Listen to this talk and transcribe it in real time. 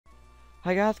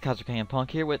Hi guys, Kaiser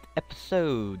Punk here with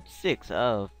episode 6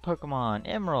 of Pokemon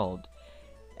Emerald.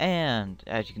 And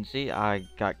as you can see, I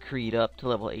got Creed up to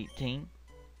level 18.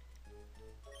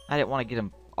 I didn't want to get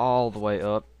him all the way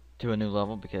up to a new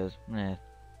level because then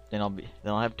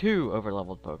I'll have two over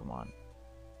leveled Pokemon.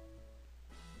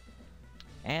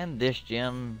 And this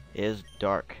gym is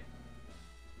dark.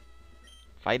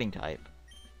 Fighting type.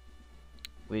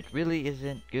 Which really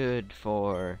isn't good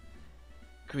for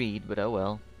Creed, but oh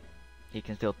well. He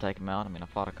can still take him out. I mean, I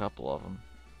fought a couple of them.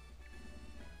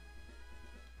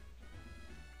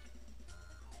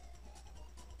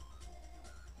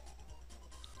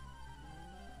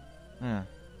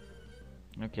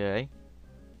 Okay.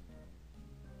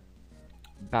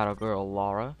 Battle Girl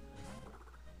Laura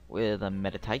with a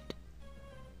Meditite.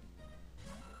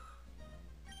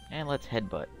 And let's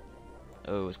headbutt.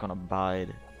 Oh, it's gonna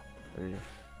bide. Ugh.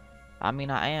 I mean,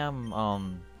 I am,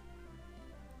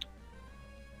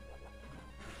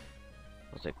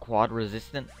 was it quad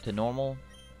resistant to normal?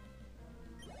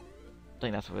 I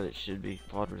think that's what it should be,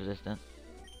 quad resistant.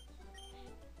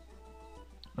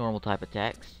 Normal type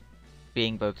attacks,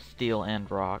 being both steel and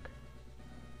rock.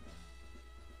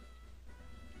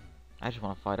 I just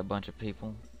want to fight a bunch of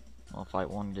people. I'll fight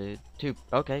one dude. Two.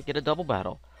 Okay, get a double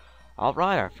battle.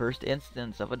 Alright, our first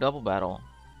instance of a double battle.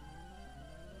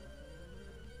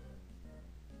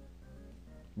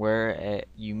 Where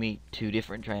you meet two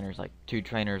different trainers, like two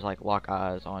trainers lock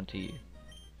eyes onto you.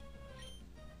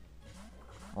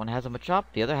 One has a Machop,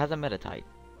 the other has a Meditite.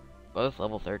 Both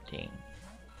level 13.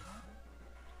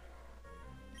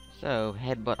 So,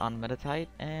 headbutt on Meditite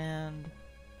and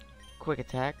quick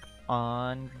attack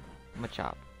on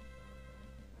Machop.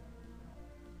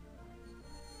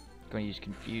 Gonna use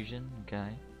Confusion,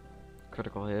 okay.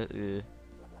 Critical hit, ugh.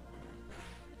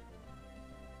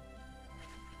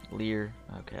 Leer,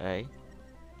 okay.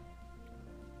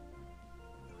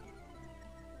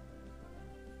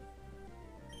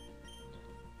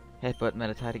 Headbutt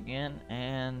Meditite again,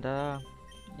 and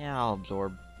yeah, I'll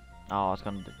absorb. Oh, it's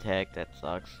gonna detect, that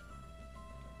sucks.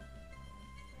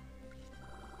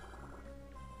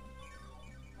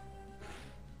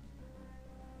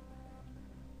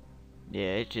 Yeah,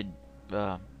 it should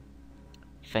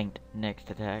faint next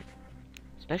attack.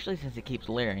 Especially since it keeps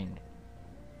leering.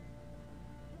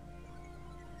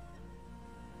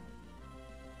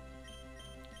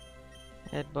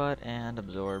 Headbutt and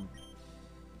absorb.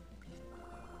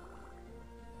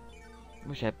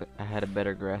 Wish I had a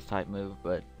better grass type move,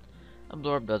 but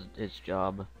absorb does its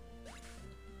job.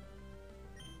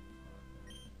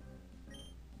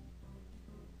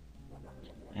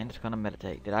 And it's gonna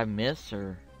meditate. Did I miss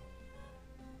or?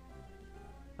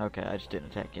 Okay, I just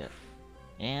didn't attack yet.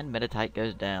 And Meditite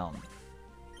goes down.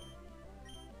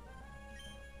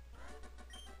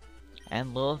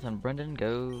 And Lilith and Brendan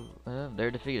go, they're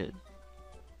defeated.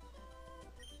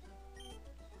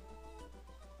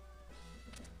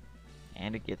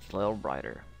 And it gets a little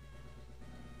brighter.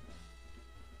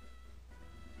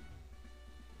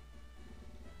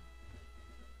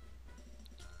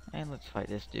 And let's fight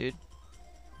this dude.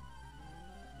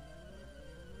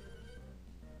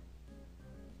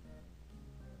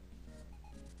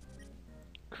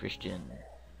 Christian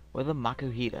with a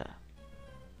Makuhita.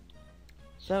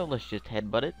 So let's just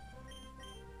headbutt it.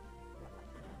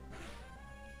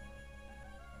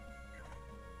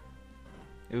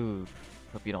 Ooh,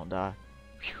 hope you don't die.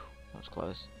 Phew, that was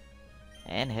close.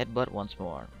 And headbutt once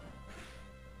more.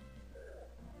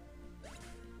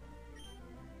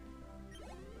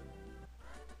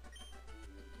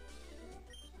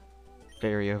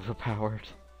 Very overpowered.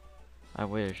 I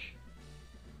wish.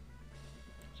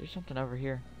 Is there something over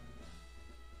here?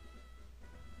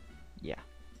 Yeah,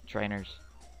 trainers.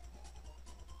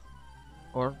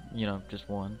 Or, you know, just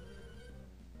one.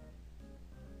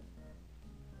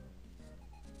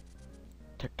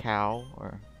 Takao,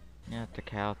 or, yeah,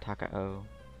 Takao, Takao.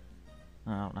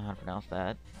 I don't know how to pronounce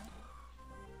that.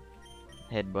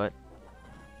 Headbutt.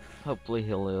 Hopefully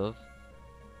he'll live.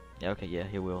 Yeah, okay, yeah,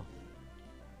 he will.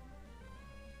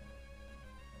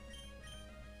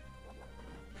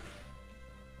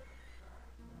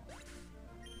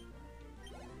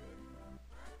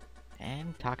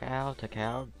 And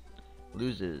Takao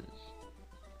loses.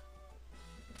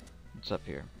 What's up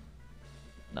here?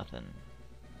 Nothing.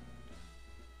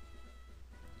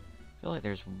 I feel like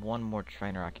there's one more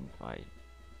trainer I can fight.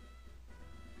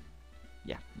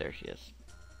 Yeah, there she is.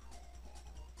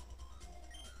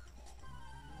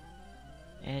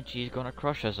 And she's gonna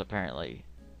crush us, apparently.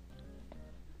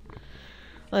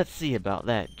 Let's see about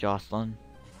that, Jocelyn.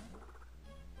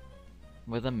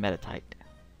 With a Meditite.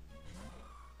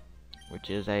 which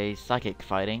is a psychic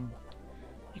fighting.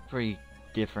 Pretty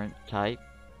different type.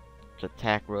 It's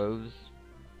attack rose.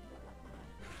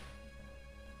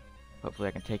 Hopefully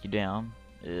I can take you down.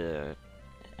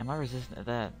 Am I resistant to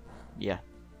that? Yeah.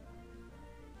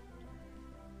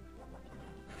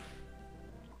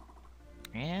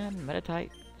 And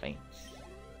Metatite faints.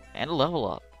 And a level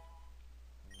up.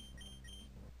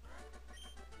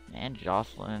 And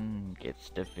Jocelyn gets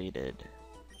defeated.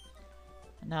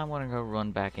 Now I'm gonna go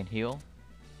run back and heal.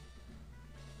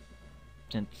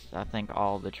 Since I think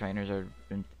all the trainers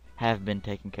have been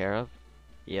taken care of.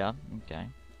 Yeah, okay.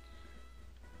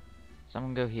 So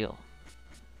I'm gonna go heal.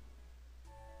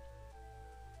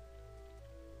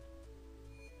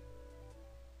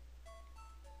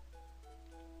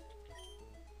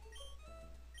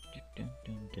 Dun,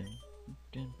 dun, dun,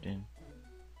 dun, dun.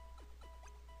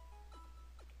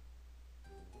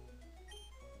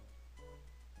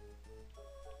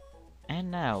 And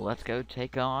now let's go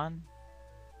take on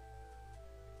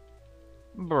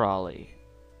Brawly.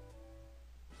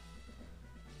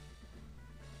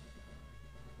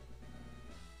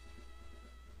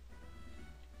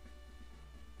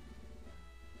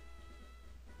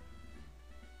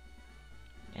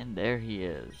 And there he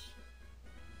is.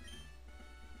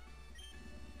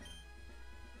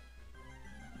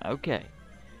 Okay.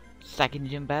 Second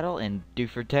gym battle in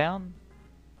Dewford Town.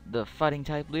 The fighting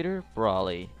type leader,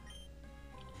 Brawly.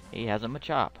 He has a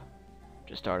Machop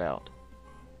to start out.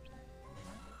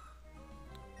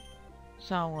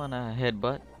 So I want a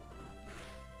headbutt.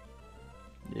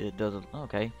 It doesn't.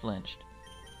 Okay, flinched.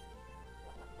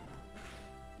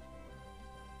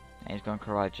 And he's going to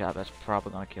karate chop. That's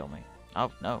probably going to kill me.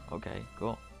 Oh, no. Okay,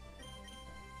 cool.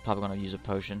 Probably going to use a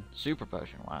potion. Super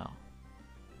potion. Wow.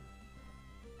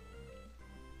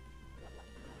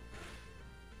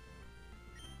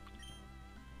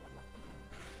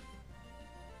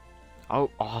 Oh,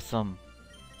 awesome.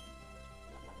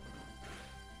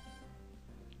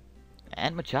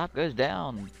 And Machop goes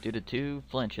down due to 2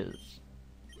 flinches.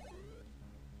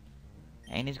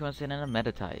 And he's going to send in a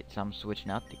Metatite, so I'm switching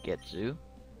out to Getsu.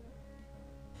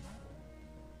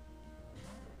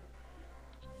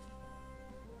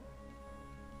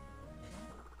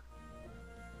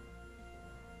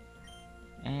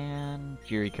 And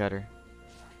Fury Cutter.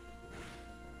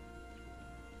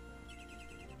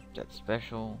 Is that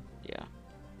special? Yeah.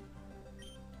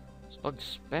 Is Bug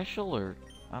special or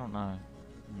I don't know.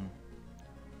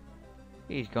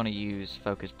 He's gonna use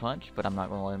Focus Punch, but I'm not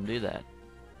gonna let him do that.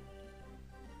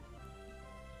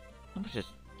 I'm just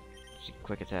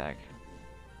quick attack.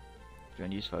 You're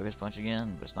gonna use Focus Punch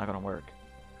again, but it's not gonna work.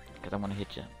 Because I wanna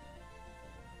hit you.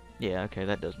 Yeah, okay,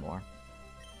 that does more.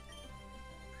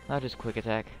 I'll just quick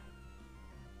attack.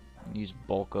 Use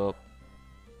bulk up.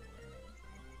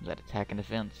 Is that attack and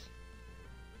defense?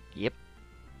 Yep.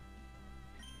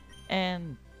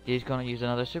 And he's gonna use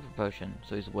another super potion,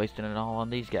 so he's wasting it all on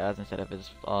these guys instead of his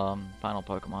final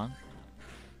Pokemon.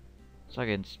 So I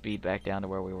can speed back down to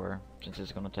where we were, since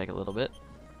it's gonna take a little bit.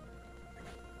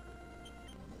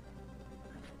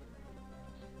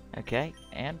 Okay,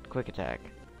 and quick attack.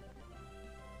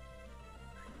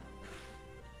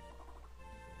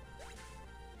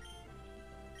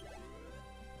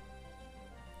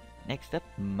 Next up,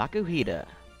 Makuhita.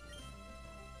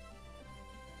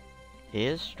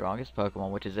 His strongest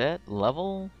Pokemon, which is at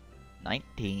level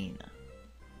 19.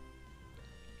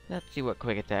 Let's see what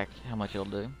quick attack, how much it'll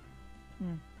do.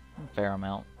 A fair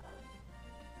amount.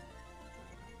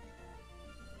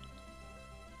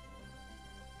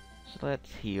 So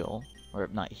let's heal, or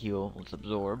not heal, let's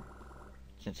absorb.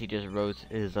 Since he just rose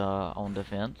his own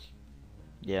defense.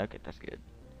 Yeah, okay, that's good.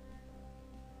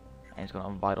 And he's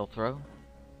gonna Vital Throw.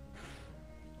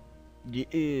 Yeah,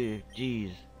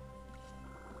 jeez.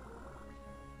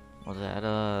 Was that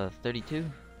 32?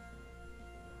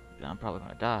 I'm probably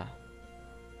gonna die.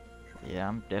 Yeah,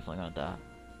 I'm definitely gonna die.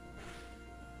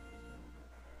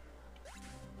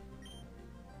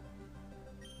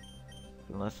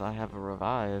 Unless I have a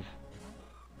revive.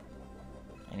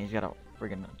 And he's got a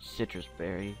friggin' citrus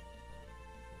berry.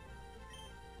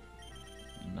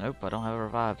 Nope, I don't have a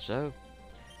revive, so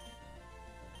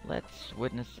let's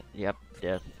witness, yep,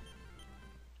 death.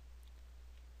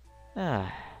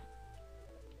 Let's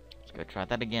go try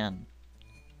that again.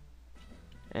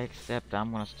 Except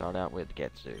I'm gonna start out with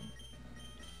Getsu.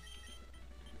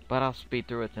 But I'll speed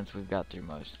through it since we've got through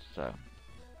most, so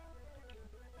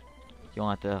you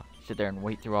won't have to sit there and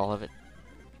wait through all of it.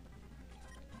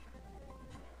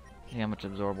 See how much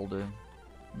Absorb will do.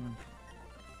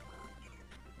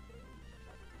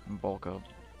 And bulk up.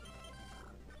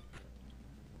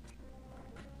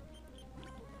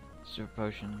 Super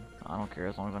Potion. I don't care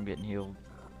as long as I'm getting healed.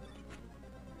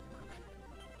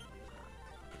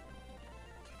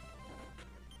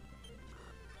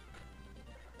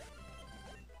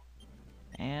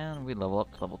 we level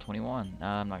up to level 21.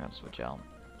 I'm not gonna switch out.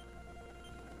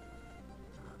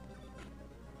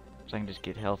 So I can just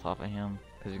get health off of him,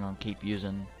 because he's gonna keep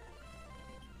using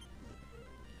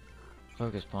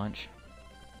Focus Punch.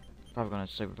 Probably gonna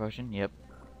Super Potion. Yep.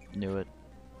 Knew it.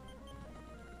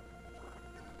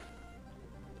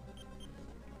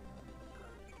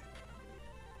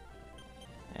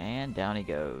 And down he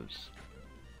goes.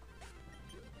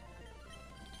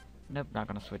 Nope, not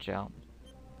gonna switch out.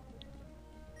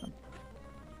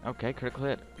 Okay, critical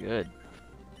hit. Good.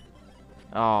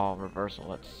 Oh, reversal.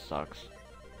 That sucks.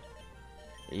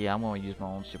 Yeah, I'm gonna use my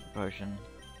own Super Potion.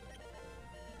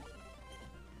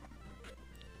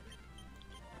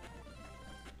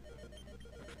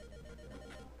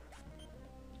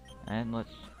 And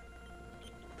let's...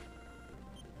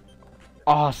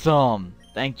 Awesome!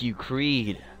 Thank you,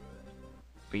 Creed.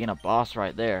 Being a boss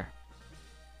right there.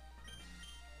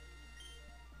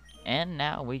 And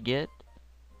now we get...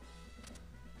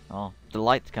 Oh, the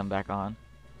lights come back on.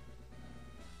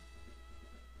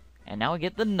 And now we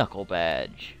get the Knuckle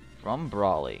Badge from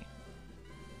Brawly.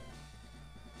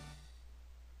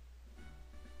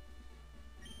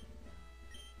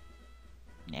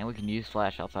 And we can use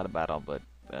Flash outside of battle, but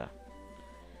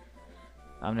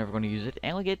I'm never going to use it.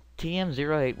 And we get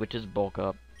TM08, which is bulk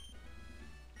up.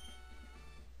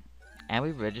 And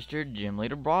we registered Gym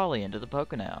Leader Brawly into the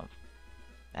Pokénav.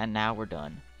 And now we're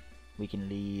done. We can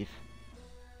leave.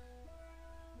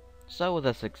 So with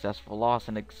a successful loss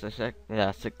and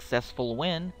a successful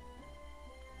win,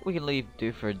 we can leave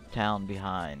Dewford Town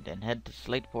behind and head to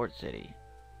Slateport City,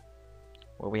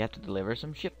 where we have to deliver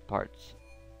some ship parts.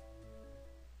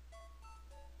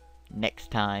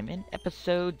 Next time in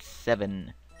episode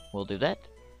 7 we'll do that.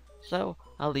 So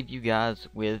I'll leave you guys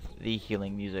with the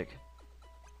healing music.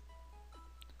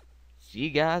 See you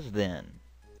guys then.